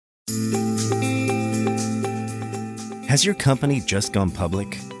Has your company just gone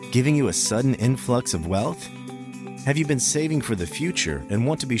public, giving you a sudden influx of wealth? Have you been saving for the future and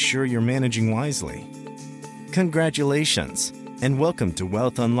want to be sure you're managing wisely? Congratulations, and welcome to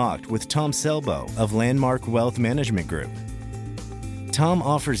Wealth Unlocked with Tom Selbo of Landmark Wealth Management Group. Tom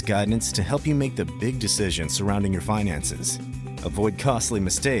offers guidance to help you make the big decisions surrounding your finances, avoid costly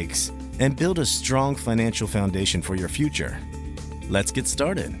mistakes, and build a strong financial foundation for your future. Let's get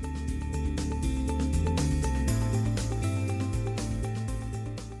started.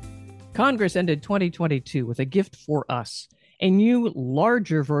 Congress ended 2022 with a gift for us, a new,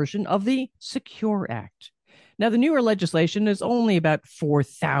 larger version of the Secure Act. Now, the newer legislation is only about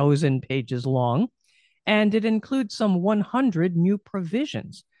 4,000 pages long, and it includes some 100 new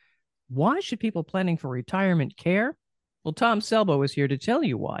provisions. Why should people planning for retirement care? Well, Tom Selbo is here to tell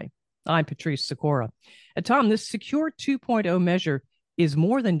you why. I'm Patrice Sikora. Tom, this Secure 2.0 measure is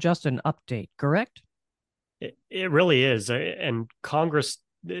more than just an update, correct? It really is. And Congress,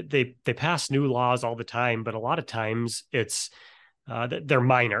 they pass new laws all the time, but a lot of times it's they're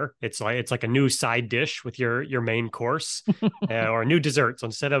minor. It's like a new side dish with your main course or a new dessert. So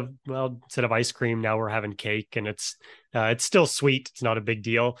instead of ice cream, now we're having cake, and it's still sweet. It's not a big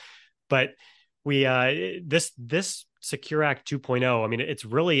deal, but we this Secure Act 2.0. I mean, it's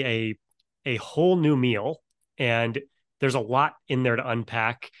really a whole new meal, and there's a lot in there to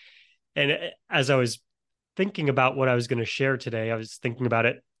unpack. And as I was thinking about what I was going to share today, I was thinking about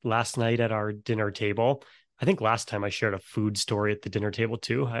it last night at our dinner table. I think last time I shared a food story at the dinner table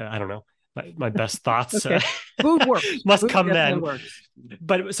too. I don't know. My best thoughts Food works. must Food come then. Works.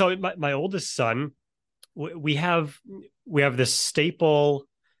 But so my oldest son, we have this staple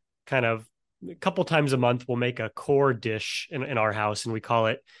kind of a couple times a month. We'll make a core dish in our house, and we call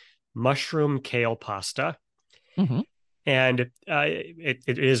it mushroom kale pasta. Mm-hmm. And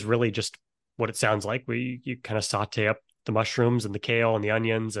it is really just what it sounds like. You kind of saute up the mushrooms and the kale and the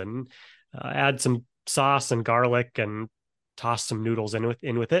onions, and add some sauce and garlic, and toss some noodles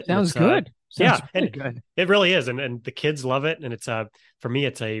in with it. Sounds good. Sounds really and good. It really is, and the kids love it. And it's for me,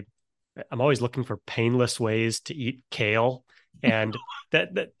 I'm always looking for painless ways to eat kale, and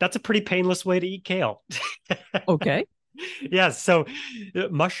that's a pretty painless way to eat kale. Okay. Yeah. So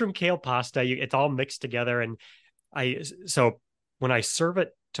mushroom kale pasta, it's all mixed together, and so when I serve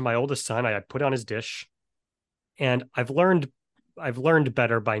it to my oldest son, I put it on his dish, and I've learned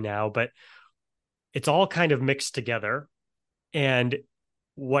better by now, but it's all kind of mixed together. And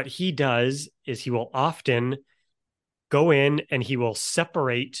what he does is he will often go in and he will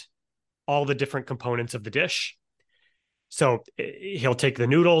separate all the different components of the dish. So he'll take the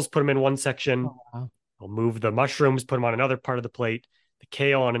noodles, put them in one section. Oh, wow. He'll move the mushrooms, put them on another part of the plate, the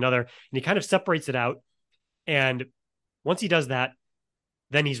kale on another, and he kind of separates it out. And once he does that,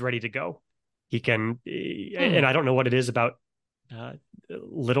 then he's ready to go. He can, and I don't know what it is about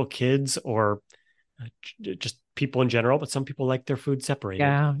little kids or just people in general, but some people like their food separated.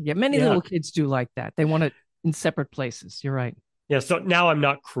 Yeah. Many little kids do like that. They want it in separate places. You're right. Yeah. So now I'm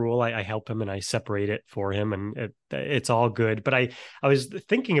not cruel. I help him and I separate it for him, and it's all good. But I was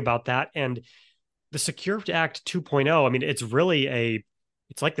thinking about that, and the Secure Act 2.0, I mean, it's really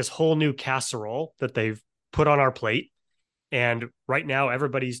it's like this whole new casserole that they've put on our plate. And right now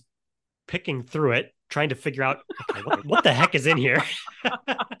everybody's picking through it, trying to figure out, okay, what the heck is in here?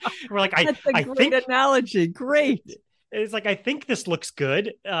 We're like, That's a great analogy. Great. It's like, I think this looks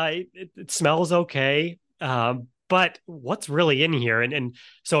good. It smells okay. But what's really in here? And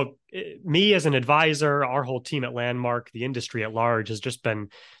so me as an advisor, our whole team at Landmark, the industry at large, has just been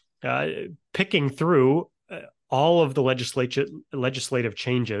picking through all of the legislative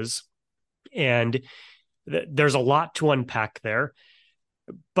changes. And there's a lot to unpack there.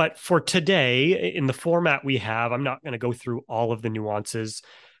 But for today, in the format we have, I'm not going to go through all of the nuances,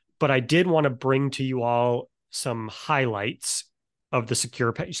 but I did want to bring to you all some highlights of the Secure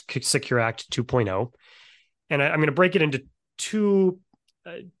Act 2.0. And I'm going to break it into two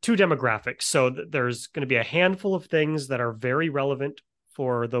demographics. So there's going to be a handful of things that are very relevant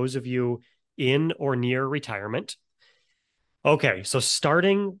for those of you in or near retirement. Okay, so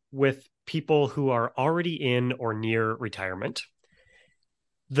starting with people who are already in or near retirement.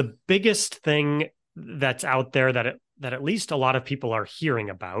 The biggest thing that's out there that at least a lot of people are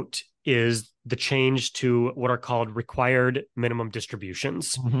hearing about is the change to what are called required minimum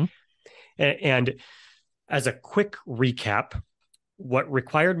distributions. Mm-hmm. And as a quick recap, what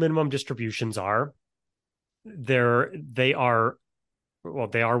required minimum distributions are, they are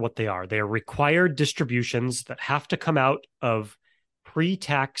what they are. They are required distributions that have to come out of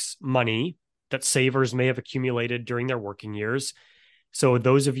pre-tax money that savers may have accumulated during their working years. So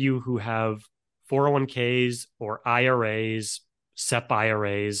those of you who have 401ks or IRAs, SEP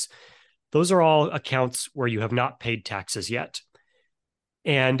IRAs, those are all accounts where you have not paid taxes yet.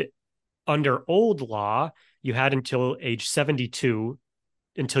 And under old law, you had until age 72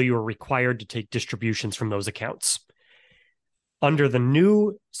 until you were required to take distributions from those accounts. Under the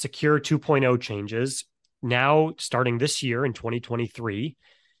new Secure 2.0 changes, now starting this year in 2023,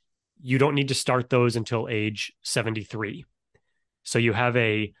 you don't need to start those until age 73. So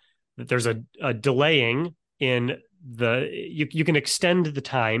there's a delaying in you can extend the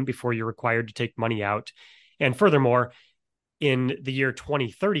time before you're required to take money out. And furthermore, in the year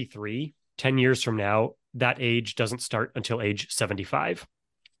 2033, 10 years from now, that age doesn't start until age 75.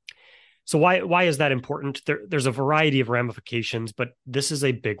 So why is that important? There's a variety of ramifications, but this is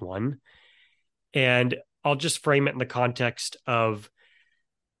a big one. And I'll just frame it in the context of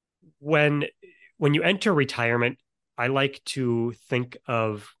when you enter retirement, I like to think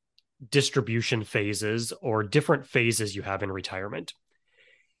of distribution phases or different phases you have in retirement.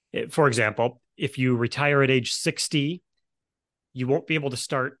 For example, if you retire at age 60, you won't be able to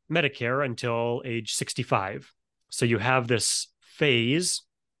start Medicare until age 65. So you have this phase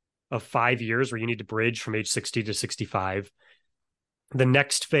of 5 years where you need to bridge from age 60 to 65. The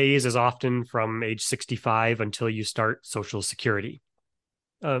next phase is often from age 65 until you start Social Security.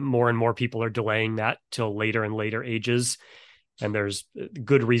 More and more people are delaying that till later and later ages, and there's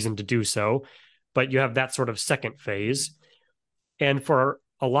good reason to do so. But you have that sort of second phase. And for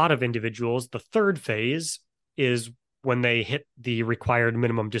a lot of individuals, the third phase is when they hit the required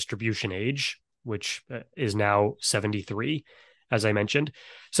minimum distribution age, which is now 73, as I mentioned.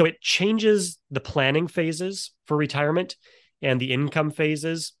 So it changes the planning phases for retirement and the income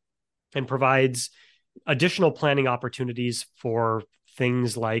phases and provides additional planning opportunities for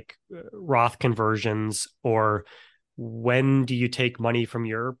things like Roth conversions, or when do you take money from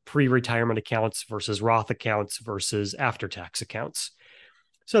your pre-retirement accounts versus Roth accounts versus after-tax accounts.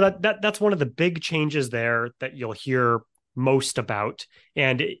 So that's one of the big changes there that you'll hear most about,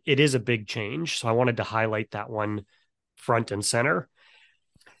 and it is a big change. So I wanted to highlight that one front and center.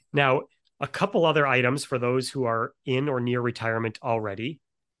 Now, a couple other items for those who are in or near retirement already.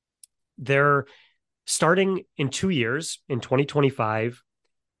 They're starting in 2 years, in 2025,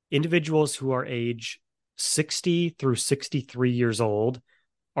 individuals who are age 60 through 63 years old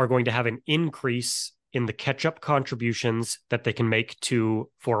are going to have an increase in the catch-up contributions that they can make to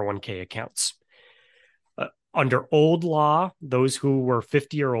 401k accounts. Under old law, those who were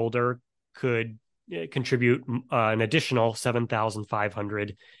 50 or older could contribute an additional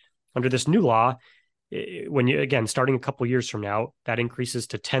 $7,500. Under this new law, when you, again, starting a couple years from now, that increases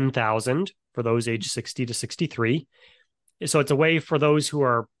to $10,000 for those age 60 to 63. So it's a way for those who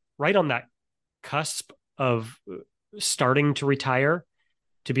are right on that cusp of starting to retire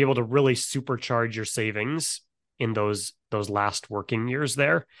to be able to really supercharge your savings in those last working years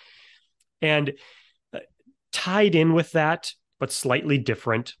there. And tied in with that, but slightly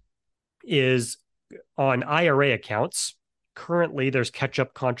different, is on IRA accounts. Currently, there's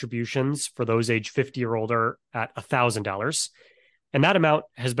catch-up contributions for those age 50 or older at $1,000. And that amount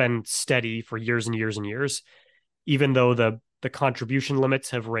has been steady for years and years and years. Even though the contribution limits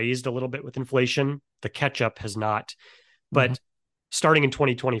have raised a little bit with inflation, the catch-up has not. But starting in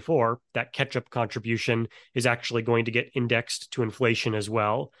 2024, that catch-up contribution is actually going to get indexed to inflation as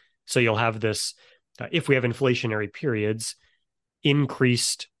well. So you'll have this, if we have inflationary periods,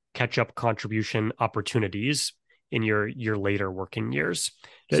 increased catch-up contribution opportunities in your later working years.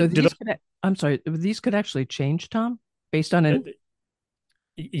 So these could actually change, Tom, based on it.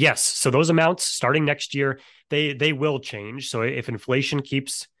 Yes. So those amounts starting next year, they will change. So if inflation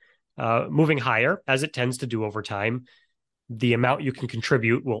keeps moving higher, as it tends to do over time, the amount you can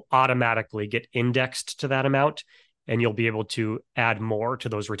contribute will automatically get indexed to that amount, and you'll be able to add more to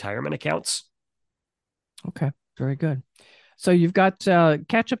those retirement accounts. Okay, very good. So you've got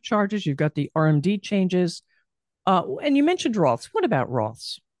catch-up charges, you've got the RMD changes, and you mentioned Roths. What about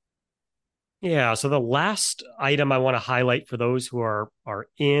Roths? Yeah, so the last item I want to highlight for those who are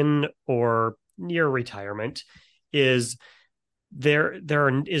in or near retirement is there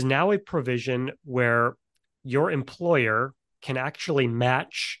is now a provision where your employer can actually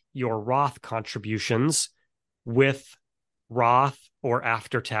match your Roth contributions with Roth or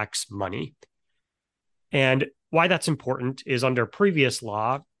after-tax money. And why that's important is under previous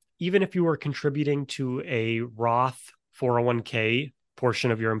law, even if you were contributing to a Roth 401k portion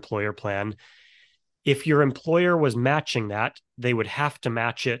of your employer plan, if your employer was matching that, they would have to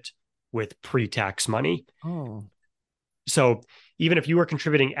match it with pre-tax money. Oh. So even if you were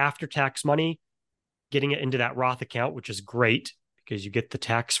contributing after-tax money, getting it into that Roth account, which is great, because you get the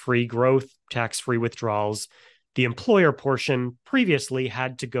tax-free growth, tax-free withdrawals. The employer portion previously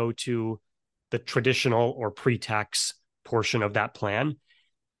had to go to the traditional or pre-tax portion of that plan.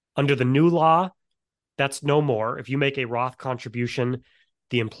 Under the new law, that's no more. If you make a Roth contribution,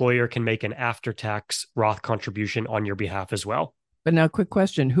 the employer can make an after-tax Roth contribution on your behalf as well. But now, quick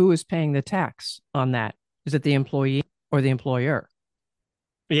question: who is paying the tax on that? Is it the employee or the employer?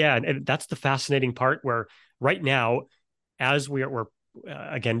 Yeah, and that's the fascinating part where right now, as we're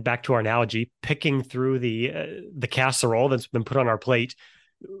again back to our analogy, picking through the casserole that's been put on our plate,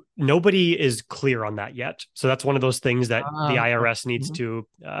 nobody is clear on that yet. So that's one of those things that the IRS needs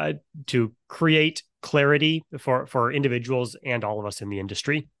to create clarity for individuals and all of us in the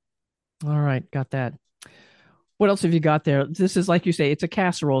industry. All right, got that. What else have you got there? This is, like you say, it's a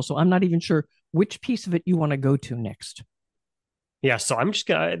casserole, so I'm not even sure which piece of it you want to go to next. Yeah, so I'm just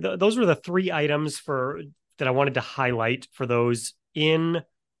gonna. Those were the three items that I wanted to highlight for those in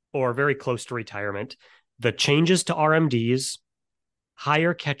or very close to retirement: the changes to RMDs,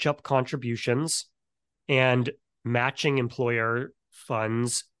 higher catch-up contributions, and matching employer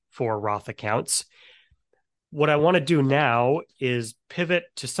funds for Roth accounts. What I want to do now is pivot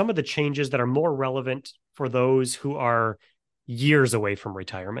to some of the changes that are more relevant for those who are years away from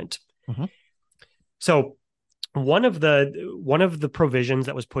retirement. Mm-hmm. So one of the provisions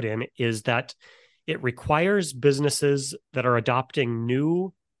that was put in is that it requires businesses that are adopting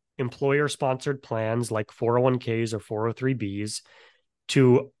new employer sponsored plans like 401ks or 403bs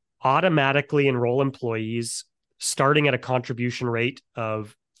to automatically enroll employees starting at a contribution rate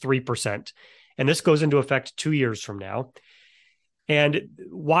of 3%. And this goes into effect 2 years from now. And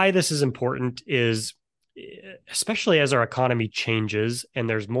why this is important is, especially as our economy changes and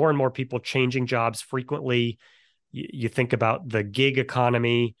there's more and more people changing jobs frequently, you think about the gig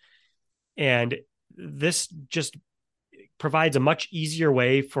economy, and this just provides a much easier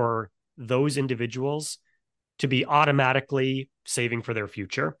way for those individuals to be automatically saving for their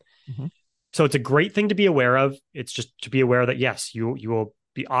future. Mm-hmm. So it's a great thing to be aware of. It's just to be aware that, yes, you will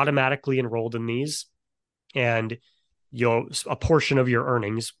be automatically enrolled in these, and a portion of your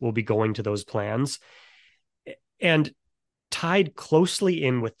earnings will be going to those plans. And tied closely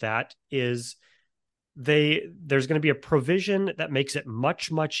in with that is there's going to be a provision that makes it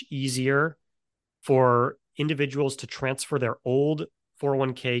much, much easier for individuals to transfer their old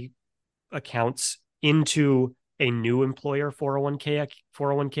 401k accounts into a new employer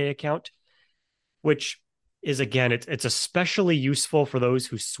 401k account, which is, again, it's especially useful for those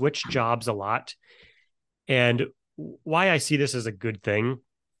who switch jobs a lot. And why I see this as a good thing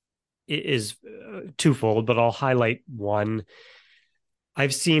is twofold, but I'll highlight one.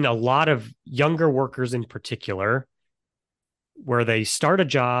 I've seen a lot of younger workers in particular where they start a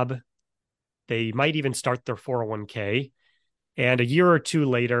job, they might even start their 401k, and a year or two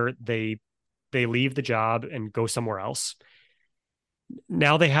later, they leave the job and go somewhere else.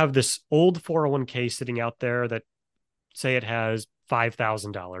 Now they have this old 401k sitting out there that, say, it has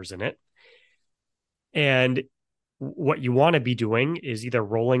 $5,000 in it. And what you want to be doing is either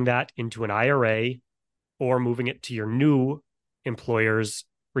rolling that into an IRA or moving it to your new employer's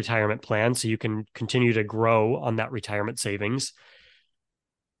retirement plan so you can continue to grow on that retirement savings.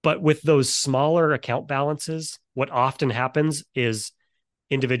 But with those smaller account balances, what often happens is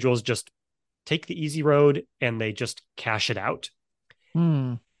individuals just take the easy road and they just cash it out.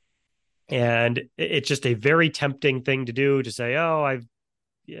 Hmm. And it's just a very tempting thing to do, to say, oh, I'm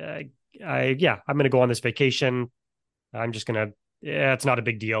going to go on this vacation. It's not a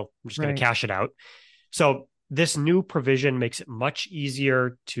big deal. I'm just going to cash it out. So this new provision makes it much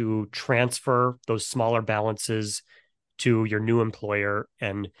easier to transfer those smaller balances to your new employer,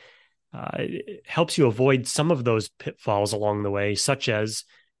 and it helps you avoid some of those pitfalls along the way, such as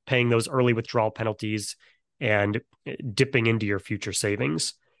paying those early withdrawal penalties and dipping into your future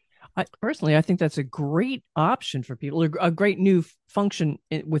savings. I think that's a great option for people, a great new function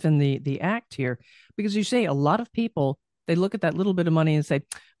within the act here, because you say a lot of people, they look at that little bit of money and say,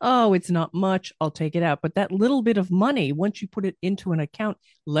 oh, it's not much, I'll take it out. But that little bit of money, once you put it into an account,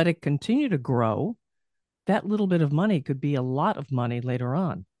 let it continue to grow, that little bit of money could be a lot of money later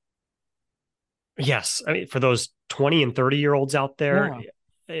on. Yes. I mean, for those 20 and 30-year-olds out there,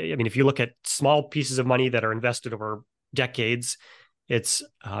 I mean, if you look at small pieces of money that are invested over decades, it's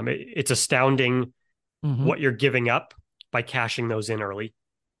astounding what you're giving up by cashing those in early.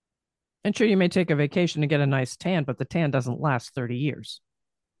 And sure, you may take a vacation to get a nice tan, but the tan doesn't last 30 years.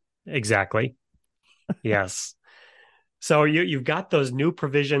 Exactly. Yes. So you've got those new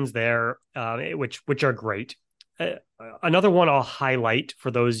provisions there, which are great. Another one I'll highlight for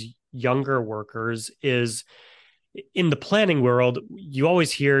those younger workers is in the planning world, you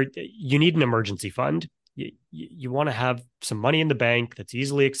always hear you need an emergency fund. You want to have some money in the bank that's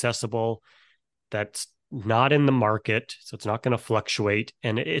easily accessible, that's not in the market, so it's not going to fluctuate.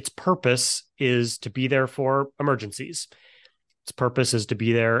 And its purpose is to be there for emergencies. Its purpose is to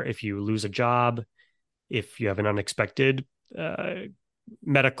be there if you lose a job, if you have an unexpected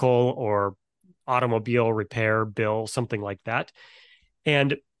medical or automobile repair bill, something like that.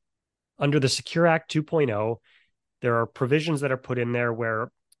 And under the Secure Act 2.0, there are provisions that are put in there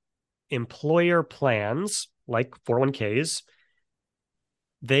where employer plans like 401ks,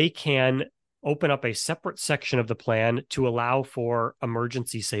 they can open up a separate section of the plan to allow for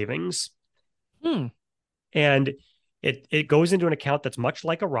emergency savings. And it goes into an account that's much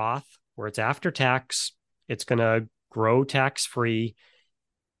like a Roth, where it's after tax, it's going to grow tax free.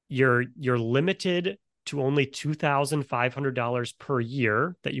 You're limited to only $2,500 per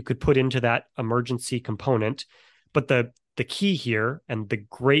year that you could put into that emergency component. But the key here, and the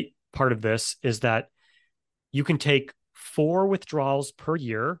great part of this, is that you can take 4 withdrawals per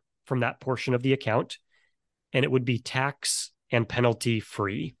year from that portion of the account, and it would be tax and penalty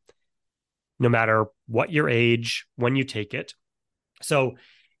free, no matter what your age, when you take it. So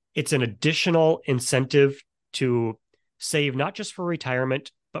it's an additional incentive to save, not just for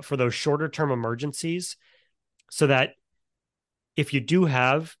retirement, but for those shorter term emergencies, so that if you do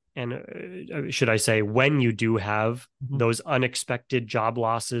have, and should I say, when you do have those unexpected job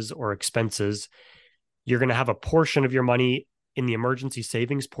losses or expenses, you're going to have a portion of your money in the emergency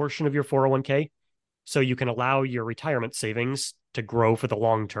savings portion of your 401k. So you can allow your retirement savings to grow for the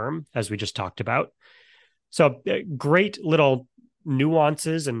long term, as we just talked about. So great little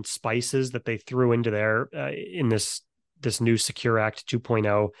nuances and spices that they threw into there in this new Secure Act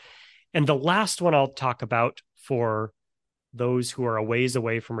 2.0. And the last one I'll talk about for those who are a ways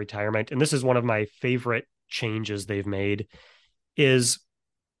away from retirement, and this is one of my favorite changes they've made, is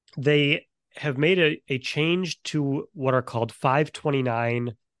they have made a change to what are called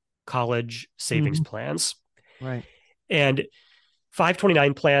 529 college savings plans. Right. And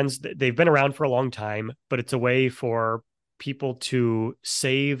 529 plans, they've been around for a long time, but it's a way for people to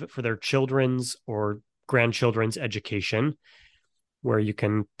save for their children's or grandchildren's education, where you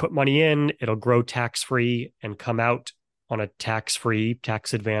can put money in, it'll grow tax-free and come out on a tax-free,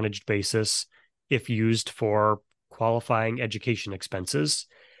 tax-advantaged basis if used for qualifying education expenses.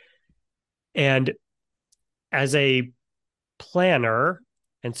 And as a planner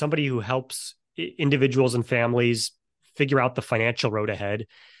and somebody who helps individuals and families figure out the financial road ahead,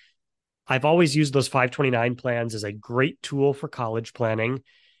 I've always used those 529 plans as a great tool for college planning.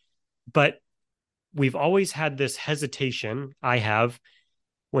 But we've always had this hesitation, I have,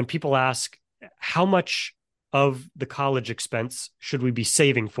 when people ask, how much of the college expense should we be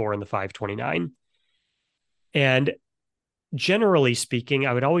saving for in the 529? And generally speaking,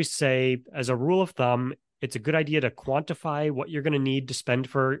 I would always say, as a rule of thumb, it's a good idea to quantify what you're going to need to spend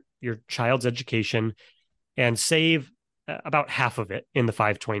for your child's education and save about half of it in the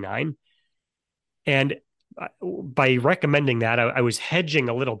 529. And by recommending that, I was hedging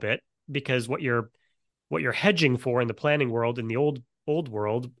a little bit, because what you're hedging for in the planning world, in the old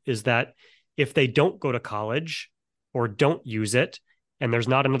world, is that if they don't go to college or don't use it, and there's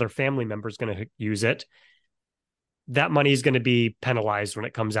not another family member is going to use it, that money is going to be penalized when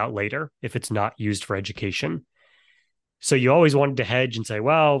it comes out later if it's not used for education. So you always wanted to hedge and say,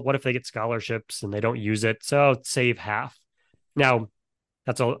 well, what if they get scholarships and they don't use it? So save half. Now,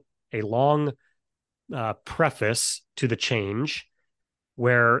 that's a long preface to the change,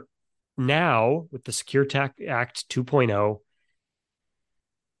 where now with the Secure Act 2.0,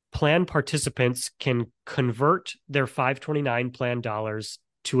 plan participants can convert their 529 plan dollars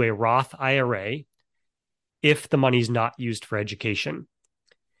to a Roth IRA if the money's not used for education.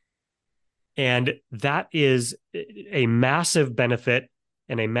 And that is a massive benefit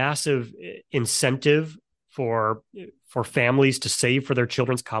and a massive incentive for families to save for their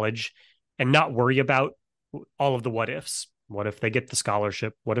children's college and not worry about all of the what ifs. What if they get the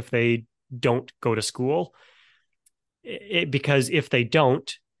scholarship? What if they don't go to school? Because if they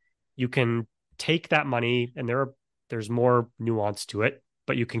don't, you can take that money, and there's more nuance to it,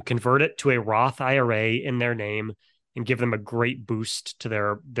 but you can convert it to a Roth IRA in their name and give them a great boost to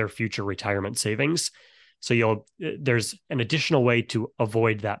their future retirement savings. So there's an additional way to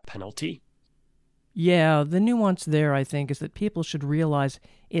avoid that penalty. Yeah, the nuance there, I think, is that people should realize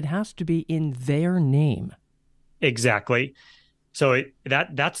it has to be in their name. Exactly. So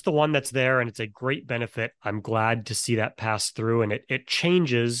that's the one that's there, and it's a great benefit. I'm glad to see that pass through, and it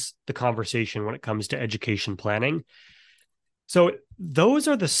changes the conversation when it comes to education planning. So those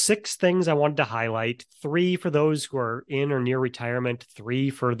are the 6 things I wanted to highlight. 3 for those who are in or near retirement, 3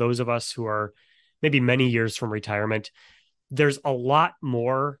 for those of us who are maybe many years from retirement. There's a lot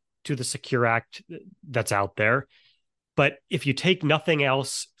more to the Secure Act that's out there. But if you take nothing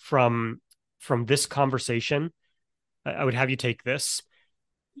else from this conversation, I would have you take this.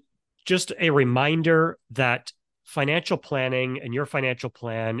 Just a reminder that financial planning and your financial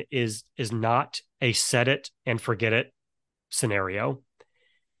plan is not a set it and forget it scenario.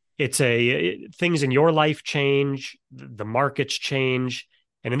 It's things in your life change, the markets change,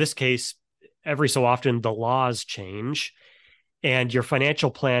 and in this case, every so often the laws change, and your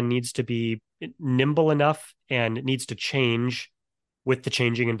financial plan needs to be nimble enough and needs to change with the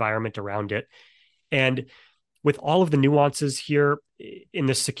changing environment around it. And with all of the nuances here in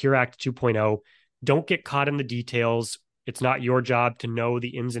the Secure Act 2.0, don't get caught in the details. It's not your job to know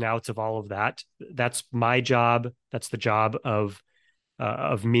the ins and outs of all of that. That's my job. That's the job of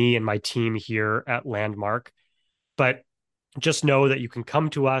me and my team here at Landmark. But just know that you can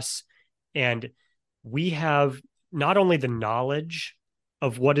come to us, and we have not only the knowledge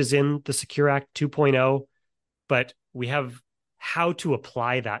of what is in the Secure Act 2.0, but we have how to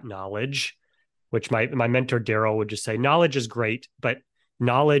apply that knowledge, which my mentor, Daryl, would just say, knowledge is great, but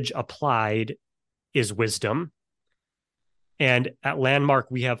knowledge applied is wisdom. And at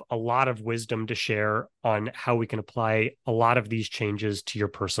Landmark, we have a lot of wisdom to share on how we can apply a lot of these changes to your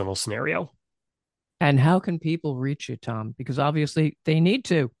personal scenario. And how can people reach you, Tom? Because obviously they need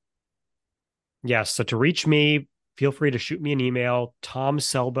to. Yes. So to reach me, feel free to shoot me an email,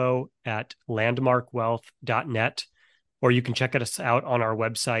 tomselbo@landmarkwealth.net, or you can check us out on our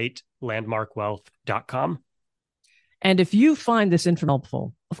website, landmarkwealth.com. And if you find this info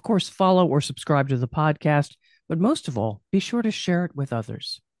helpful, of course, follow or subscribe to the podcast. But most of all, be sure to share it with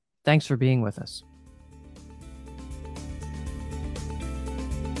others. Thanks for being with us.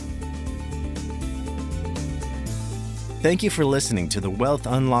 Thank you for listening to the Wealth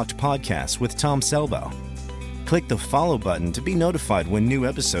Unlocked podcast with Tom Selbo. Click the follow button to be notified when new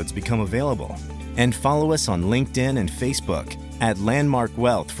episodes become available. And follow us on LinkedIn and Facebook at Landmark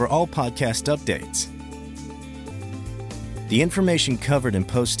Wealth for all podcast updates. The information covered and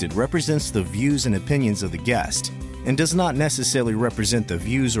posted represents the views and opinions of the guest and does not necessarily represent the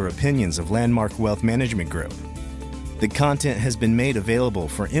views or opinions of Landmark Wealth Management Group. The content has been made available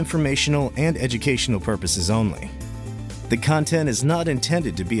for informational and educational purposes only. The content is not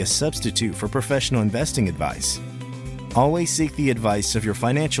intended to be a substitute for professional investing advice. Always seek the advice of your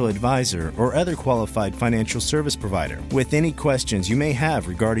financial advisor or other qualified financial service provider with any questions you may have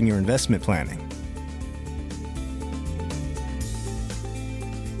regarding your investment planning.